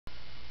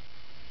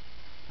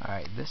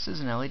Alright, this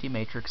is an LED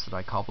matrix that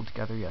I cobbled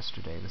together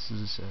yesterday. This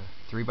is a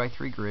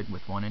 3x3 grid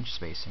with 1-inch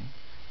spacing.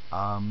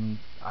 I'm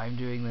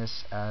doing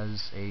this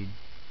as a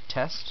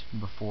test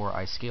before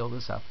I scale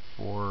this up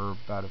for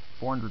about a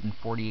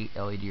 448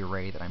 LED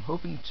array that I'm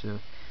hoping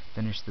to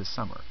finish this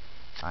summer.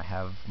 I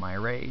have my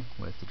array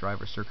with the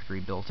driver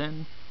circuitry built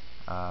in,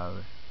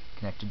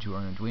 connected to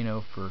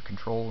Arduino for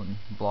control and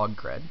blog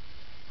cred.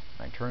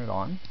 I turn it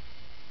on.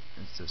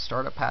 It's a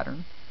startup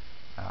pattern.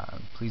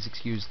 Please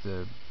excuse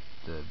the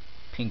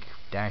pink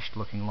dashed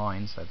looking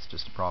lines, that's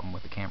just a problem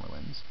with the camera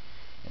lens.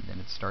 And then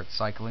it starts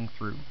cycling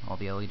through all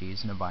the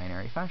LEDs in a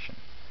binary fashion.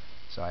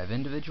 So I have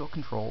individual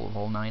control of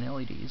all 9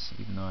 LEDs,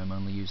 even though I'm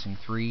only using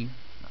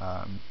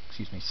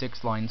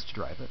 6 lines to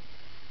drive it.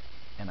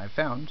 And I've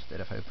found that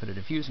if I put a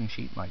diffusing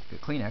sheet like a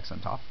Kleenex on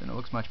top, then it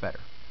looks much better.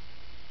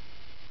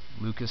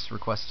 Lucas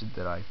requested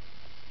that I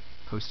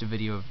post a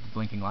video of the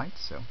blinking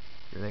lights, so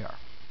here they are.